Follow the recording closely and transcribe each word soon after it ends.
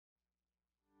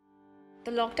The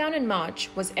lockdown in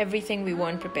March was everything we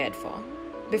weren't prepared for.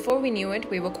 Before we knew it,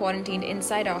 we were quarantined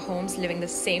inside our homes, living the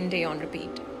same day on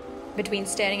repeat. Between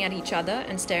staring at each other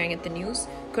and staring at the news,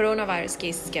 coronavirus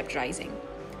cases kept rising.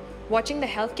 Watching the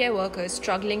healthcare workers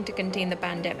struggling to contain the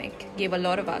pandemic gave a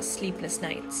lot of us sleepless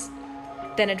nights.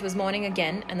 Then it was morning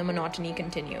again and the monotony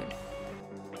continued.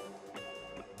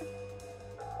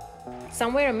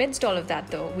 Somewhere amidst all of that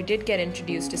though, we did get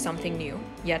introduced to something new,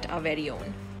 yet our very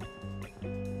own.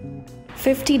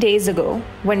 50 days ago,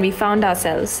 when we found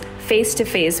ourselves face to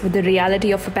face with the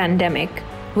reality of a pandemic,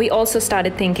 we also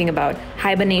started thinking about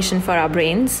hibernation for our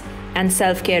brains and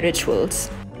self-care rituals.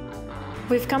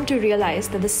 We've come to realize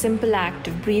that the simple act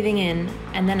of breathing in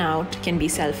and then out can be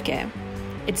self-care.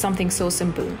 It's something so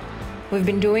simple. We've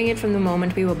been doing it from the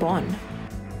moment we were born.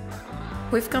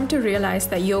 We've come to realize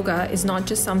that yoga is not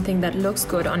just something that looks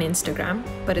good on Instagram,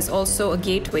 but is also a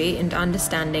gateway into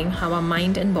understanding how our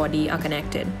mind and body are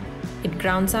connected. It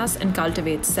grounds us and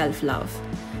cultivates self-love.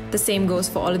 The same goes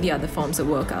for all of the other forms of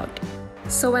workout.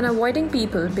 So when avoiding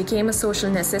people became a social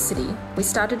necessity, we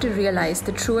started to realize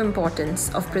the true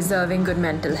importance of preserving good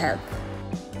mental health.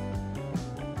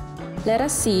 Let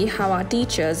us see how our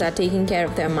teachers are taking care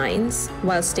of their minds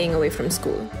while staying away from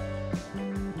school.